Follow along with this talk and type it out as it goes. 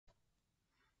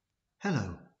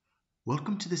Hello,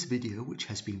 welcome to this video which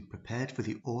has been prepared for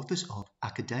the authors of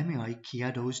Akadémiai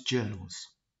Kiadó's journals.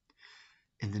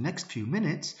 In the next few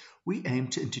minutes, we aim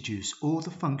to introduce all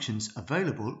the functions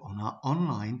available on our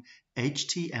online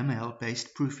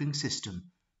HTML-based proofing system,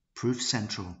 Proof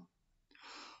Central.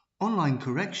 Online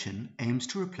correction aims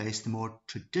to replace the more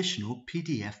traditional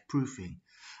PDF proofing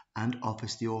and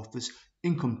offers the authors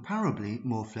incomparably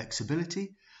more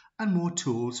flexibility and more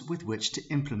tools with which to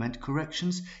implement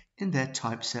corrections in their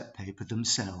typeset paper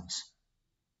themselves.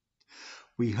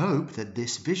 We hope that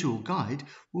this visual guide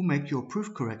will make your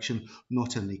proof correction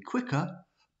not only quicker,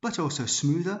 but also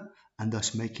smoother, and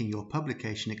thus making your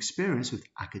publication experience with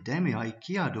Akadémiai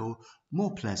Kiadó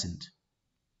more pleasant.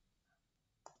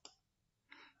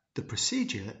 The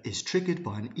procedure is triggered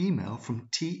by an email from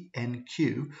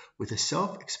TNQ with a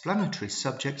self-explanatory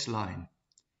subject line.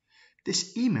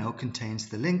 This email contains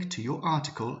the link to your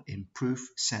article in Proof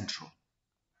Central.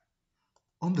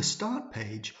 On the start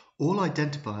page, all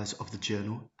identifiers of the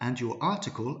journal and your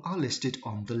article are listed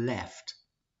on the left.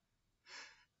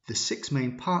 The 6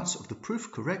 main parts of the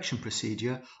proof correction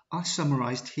procedure are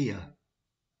summarized here.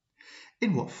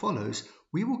 In what follows,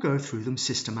 we will go through them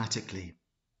systematically.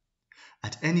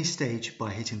 At any stage,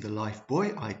 by hitting the Life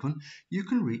Buoy icon, you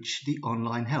can reach the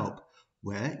online help,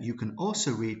 where you can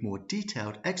also read more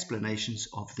detailed explanations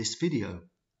of this video.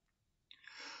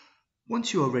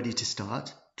 Once you are ready to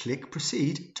start, click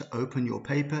Proceed to open your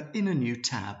paper in a new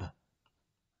tab.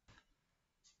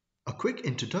 A quick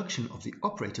introduction of the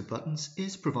operator buttons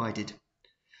is provided.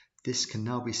 This can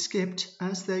now be skipped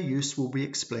as their use will be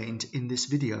explained in this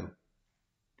video.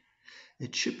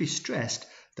 It should be stressed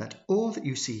that all that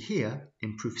you see here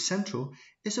in Proof Central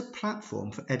is a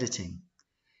platform for editing.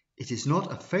 It is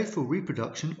not a faithful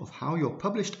reproduction of how your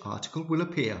published article will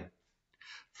appear.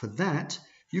 For that,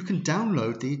 you can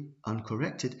download the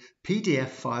uncorrected PDF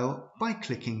file by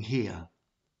clicking here.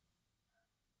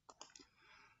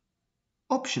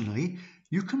 Optionally,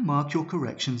 you can mark your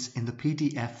corrections in the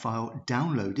PDF file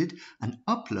downloaded and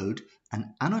upload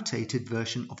an annotated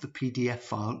version of the PDF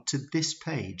file to this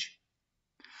page.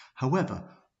 However,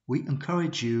 we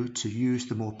encourage you to use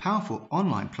the more powerful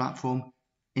online platform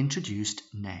introduced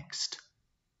next.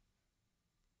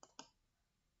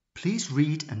 Please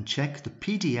read and check the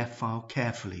PDF file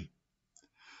carefully.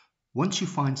 Once you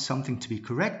find something to be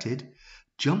corrected,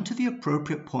 jump to the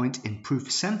appropriate point in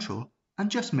Proof Central and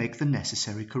just make the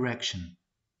necessary correction.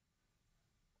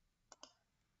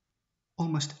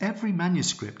 Almost every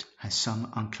manuscript has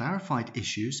some unclarified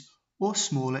issues or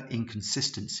smaller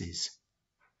inconsistencies.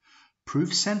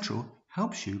 Proof Central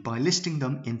helps you by listing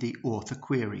them in the author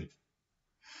query.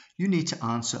 You need to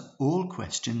answer all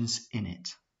questions in it.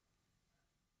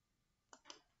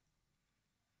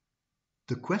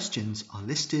 The questions are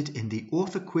listed in the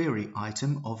author query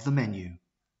item of the menu.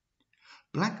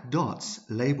 Black dots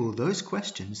label those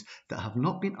questions that have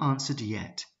not been answered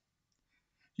yet.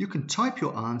 You can type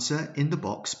your answer in the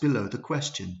box below the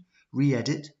question,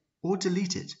 re-edit or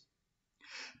delete it.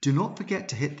 Do not forget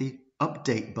to hit the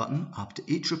Update button after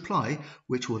each reply,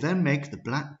 which will then make the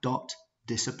black dot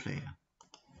disappear.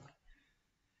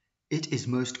 It is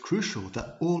most crucial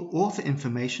that all author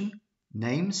information,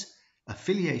 names,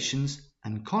 affiliations,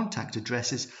 and contact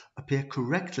addresses appear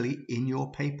correctly in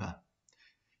your paper.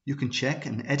 You can check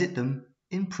and edit them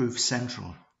in Proof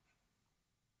Central.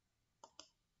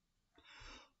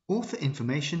 Author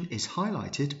information is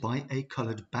highlighted by a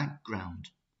colored background.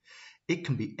 It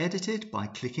can be edited by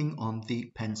clicking on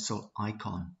the pencil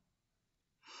icon.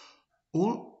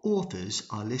 All authors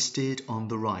are listed on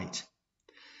the right.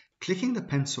 Clicking the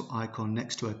pencil icon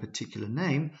next to a particular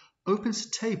name opens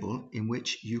a table in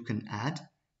which you can add,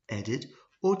 edit,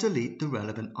 or delete the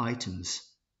relevant items.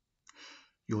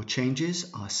 Your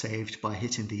changes are saved by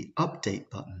hitting the Update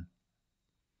button.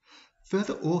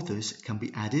 Further authors can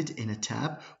be added in a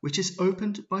tab which is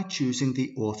opened by choosing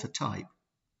the author type.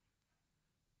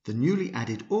 The newly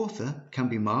added author can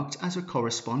be marked as a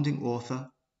corresponding author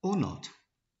or not.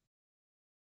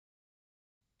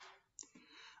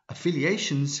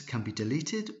 Affiliations can be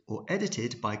deleted or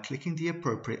edited by clicking the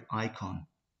appropriate icon.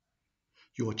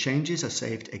 Your changes are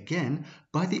saved again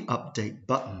by the Update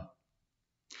button.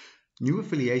 New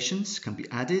affiliations can be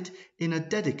added in a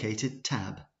dedicated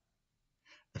tab.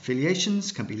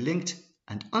 Affiliations can be linked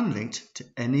and unlinked to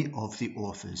any of the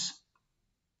authors.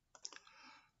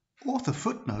 Author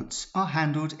footnotes are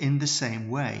handled in the same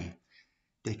way.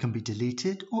 They can be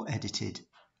deleted or edited.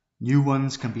 New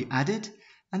ones can be added,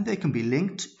 and they can be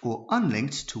linked or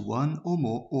unlinked to one or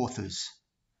more authors.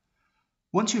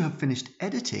 Once you have finished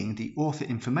editing the author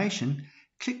information,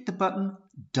 click the button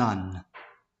Done.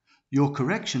 your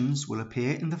corrections will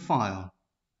appear in the file.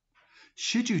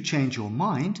 Should you change your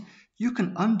mind, you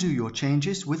can undo your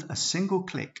changes with a single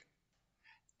click.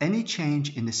 Any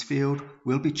change in this field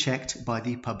will be checked by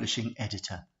the publishing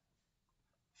editor.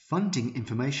 Funding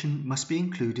information must be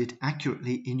included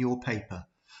accurately in your paper,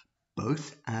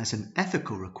 both as an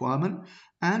ethical requirement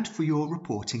and for your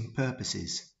reporting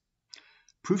purposes.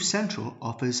 Proof Central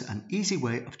offers an easy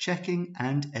way of checking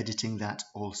and editing that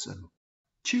also.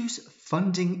 Choose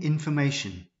Funding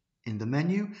Information in the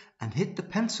menu and hit the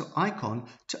pencil icon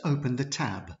to open the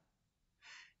tab.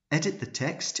 Edit the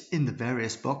text in the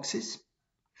various boxes.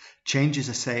 Changes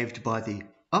are saved by the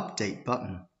Update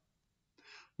button.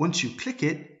 Once you click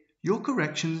it, your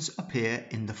corrections appear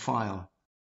in the file.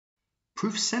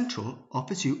 Proof Central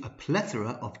offers you a plethora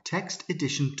of text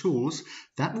edition tools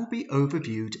that will be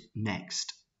overviewed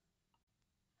next.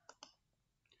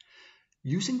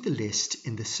 Using the list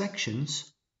in the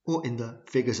sections or in the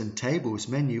Figures and Tables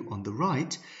menu on the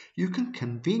right, you can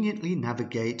conveniently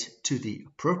navigate to the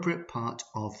appropriate part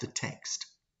of the text.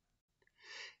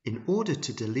 In order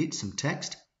to delete some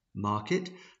text, mark it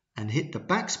and hit the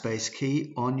backspace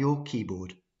key on your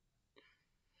keyboard.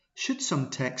 Should some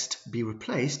text be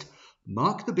replaced,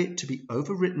 mark the bit to be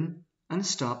overwritten and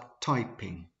start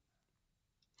typing.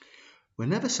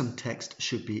 Whenever some text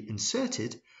should be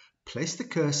inserted, place the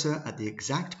cursor at the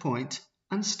exact point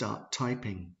and start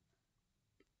typing.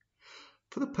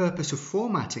 For the purpose of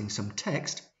formatting some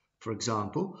text, for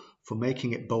example, for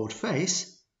making it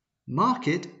boldface, mark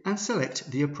it and select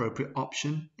the appropriate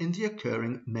option in the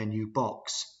occurring menu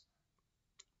box.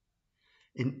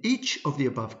 In each of the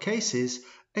above cases,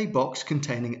 a box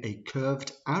containing a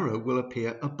curved arrow will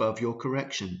appear above your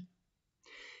correction.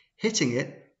 Hitting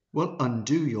it will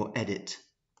undo your edit.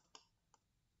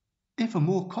 If a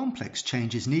more complex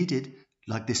change is needed,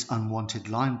 like this unwanted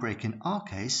line break in our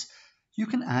case, you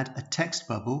can add a text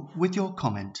bubble with your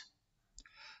comment.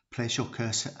 Place your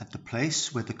cursor at the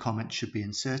place where the comment should be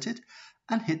inserted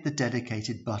and hit the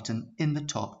dedicated button in the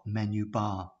top menu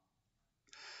bar.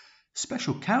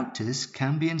 Special characters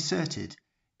can be inserted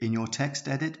in your text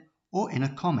edit or in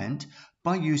a comment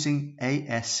by using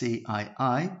ASCII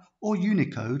or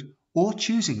Unicode or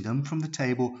choosing them from the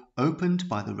table opened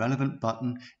by the relevant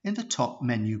button in the top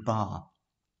menu bar.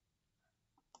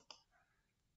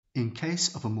 In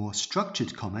case of a more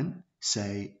structured comment,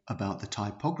 say about the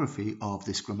typography of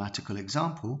this grammatical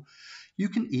example, you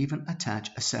can even attach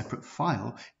a separate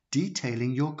file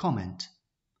detailing your comment.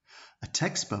 A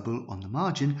text bubble on the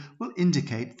margin will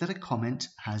indicate that a comment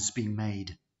has been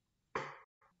made.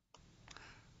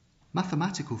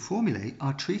 Mathematical formulae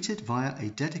are treated via a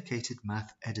dedicated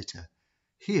math editor.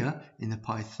 Here, in the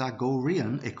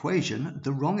Pythagorean equation,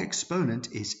 the wrong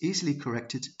exponent is easily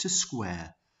corrected to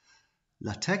square.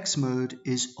 LaTeX mode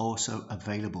is also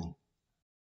available.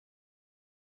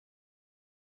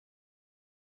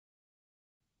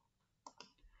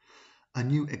 A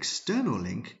new external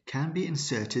link can be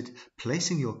inserted,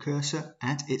 placing your cursor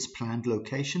at its planned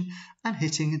location and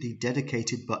hitting the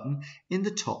dedicated button in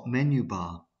the top menu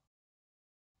bar.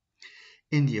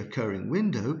 In the occurring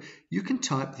window, you can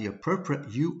type the appropriate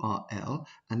URL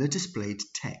and the displayed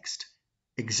text.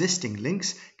 Existing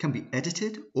links can be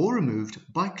edited or removed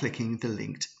by clicking the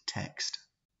linked text.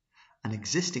 An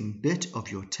existing bit of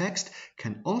your text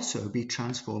can also be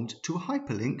transformed to a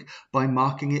hyperlink by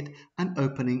marking it and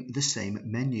opening the same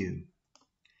menu.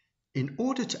 In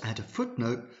order to add a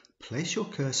footnote, place your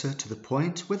cursor to the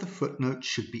point where the footnote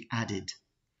should be added.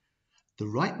 The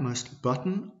rightmost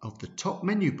button of the top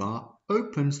menu bar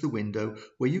opens the window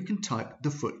where you can type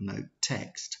the footnote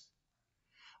text.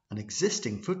 An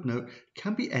existing footnote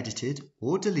can be edited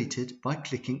or deleted by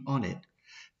clicking on it.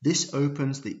 This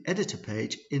opens the editor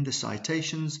page in the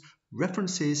Citations,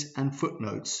 References and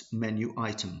Footnotes menu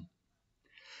item.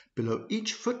 Below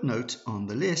each footnote on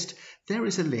the list, there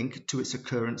is a link to its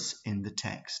occurrence in the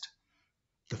text.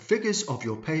 The figures of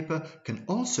your paper can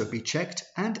also be checked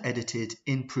and edited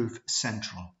in Proof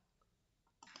Central.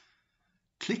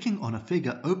 Clicking on a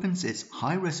figure opens its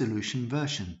high-resolution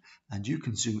version, and you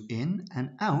can zoom in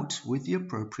and out with the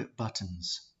appropriate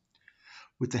buttons.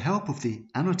 With the help of the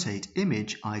Annotate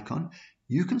Image icon,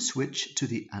 you can switch to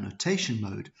the Annotation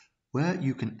mode, where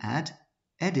you can add,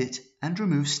 edit, and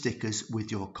remove stickers with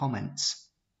your comments.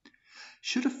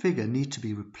 Should a figure need to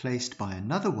be replaced by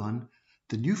another one,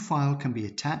 the new file can be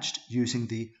attached using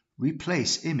the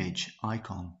Replace Image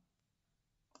icon.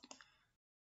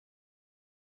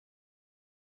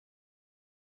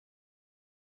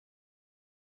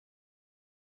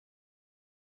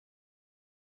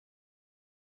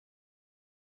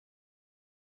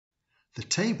 The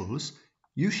tables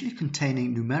usually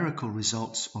containing numerical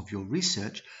results of your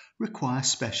research, require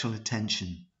special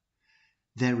attention.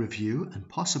 Their review and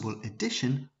possible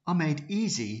addition are made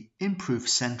easy in Proof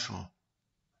Central.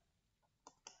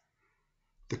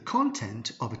 The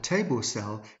content of a table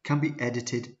cell can be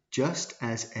edited just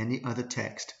as any other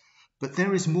text, but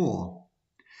there is more.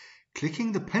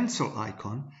 Clicking the pencil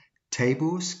icon,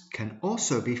 tables can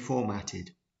also be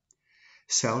formatted.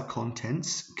 Cell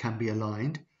contents can be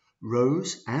aligned,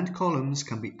 rows and columns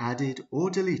can be added or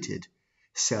deleted,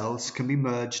 cells can be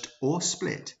merged or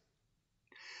split.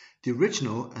 The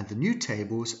original and the new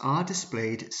tables are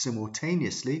displayed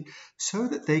simultaneously so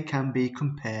that they can be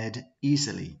compared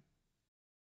easily.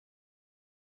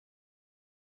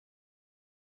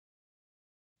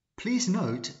 Please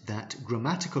note that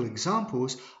grammatical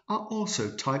examples are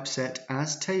also typeset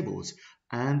as tables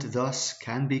and thus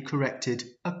can be corrected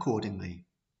accordingly.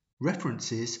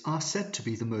 References are said to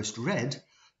be the most read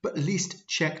but least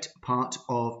checked part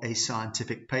of a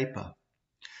scientific paper.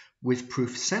 With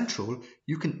Proof Central,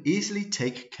 you can easily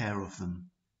take care of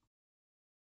them.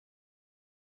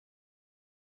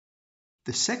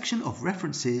 The section of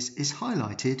references is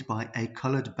highlighted by a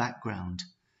colored background.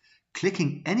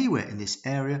 Clicking anywhere in this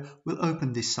area will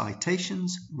open the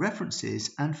Citations,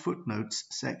 References and Footnotes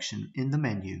section in the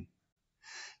menu.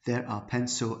 There are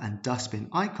pencil and dustbin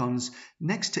icons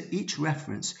next to each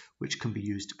reference which can be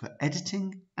used for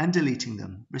editing and deleting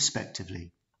them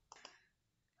respectively.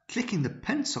 Clicking the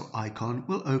pencil icon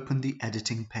will open the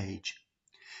editing page.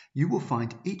 You will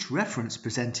find each reference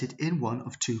presented in one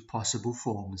of two possible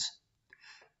forms.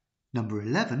 Number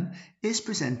 11 is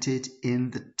presented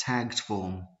in the tagged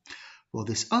form, while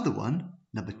this other one,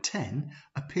 number 10,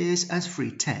 appears as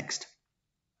free text.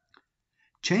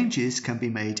 Changes can be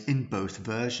made in both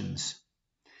versions.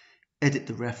 Edit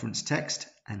the reference text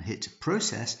and hit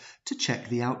Process to check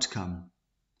the outcome.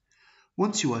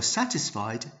 Once you are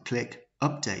satisfied, click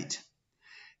Update.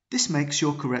 This makes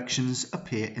your corrections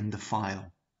appear in the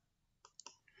file.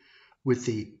 With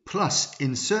the plus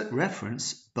Insert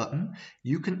Reference button,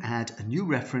 you can add a new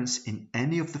reference in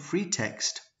any of the free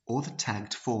text or the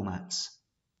tagged formats.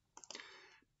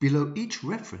 Below each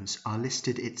reference are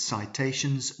listed its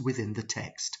citations within the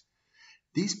text.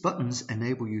 These buttons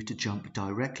enable you to jump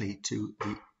directly to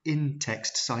the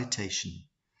in-text citation.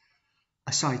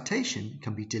 A citation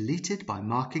can be deleted by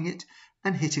marking it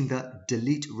and hitting the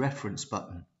Delete Reference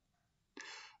button.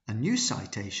 A new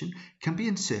citation can be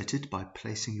inserted by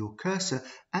placing your cursor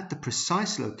at the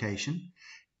precise location,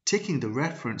 ticking the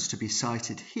reference to be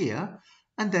cited here,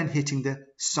 and then hitting the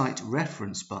Cite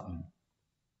Reference button.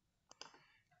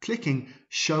 Clicking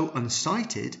Show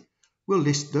Uncited will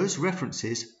list those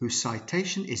references whose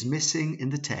citation is missing in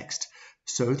the text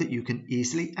so that you can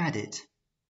easily add it.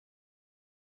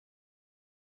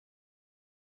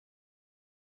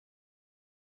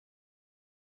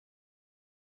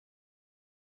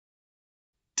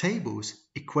 Tables,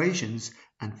 equations,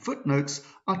 and footnotes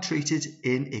are treated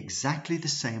in exactly the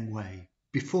same way.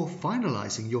 Before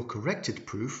finalizing your corrected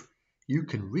proof, you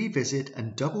can revisit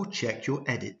and double-check your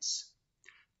edits.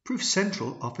 Proof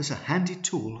Central offers a handy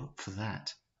tool for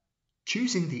that.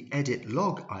 Choosing the Edit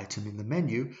Log item in the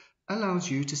menu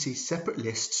allows you to see separate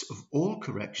lists of all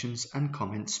corrections and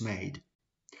comments made.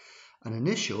 An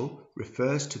initial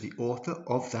refers to the author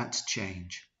of that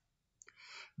change.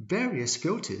 Various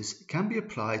filters can be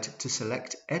applied to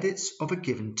select edits of a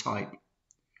given type.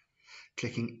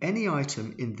 Clicking any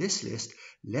item in this list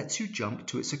lets you jump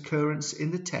to its occurrence in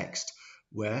the text,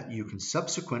 where you can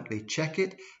subsequently check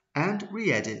it and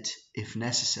re-edit if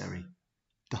necessary.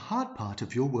 The hard part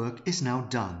of your work is now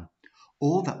done.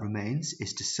 All that remains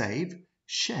is to save,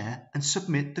 share, and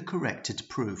submit the corrected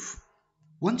proof.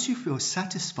 Once you feel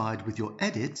satisfied with your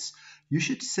edits, you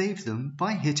should save them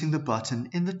by hitting the button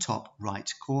in the top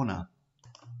right corner.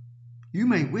 You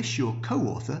may wish your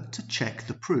co-author to check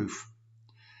the proof.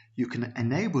 You can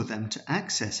enable them to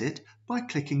access it by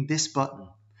clicking this button,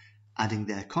 adding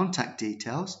their contact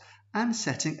details, and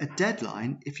setting a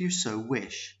deadline if you so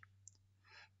wish.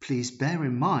 Please bear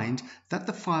in mind that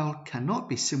the file cannot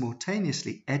be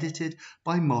simultaneously edited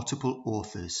by multiple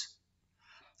authors.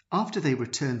 After they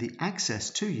return the access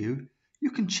to you, you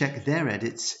can check their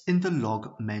edits in the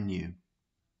Log menu.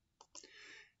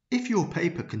 If your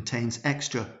paper contains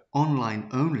extra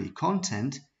online-only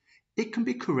content, it can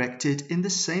be corrected in the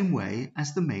same way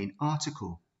as the main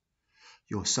article.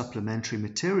 Your supplementary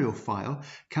material file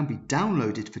can be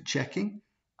downloaded for checking,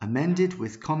 amended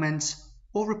with comments,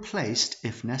 or replaced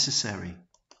if necessary.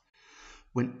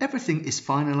 When everything is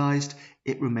finalized,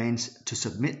 it remains to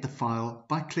submit the file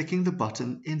by clicking the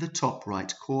button in the top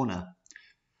right corner.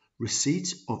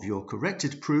 Receipt of your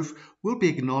corrected proof will be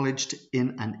acknowledged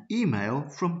in an email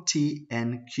from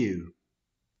TNQ.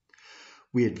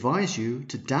 We advise you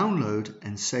to download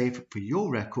and save for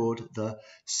your record the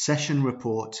session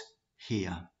report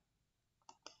here.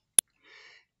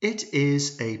 It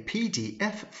is a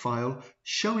PDF file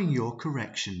showing your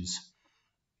corrections.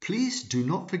 Please do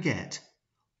not forget,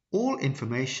 all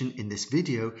information in this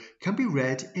video can be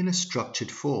read in a structured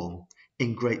form,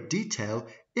 in great detail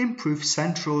in Proof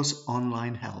Central's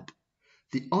online help.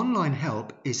 The online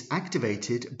help is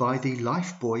activated by the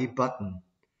Lifebuoy button.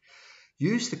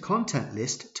 Use the content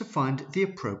list to find the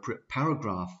appropriate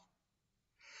paragraph.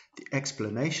 The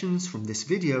explanations from this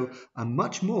video and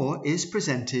much more is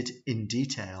presented in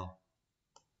detail.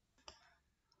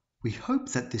 We hope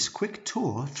that this quick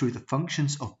tour through the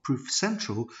functions of Proof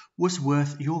Central was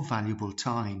worth your valuable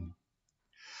time.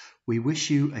 We wish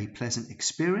you a pleasant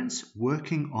experience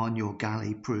working on your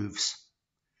galley proofs.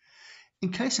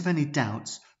 In case of any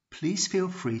doubts, please feel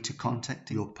free to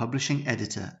contact your publishing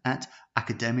editor at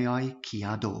Akadémiai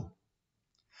Kiadó.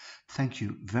 Thank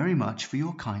you very much for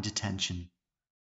your kind attention.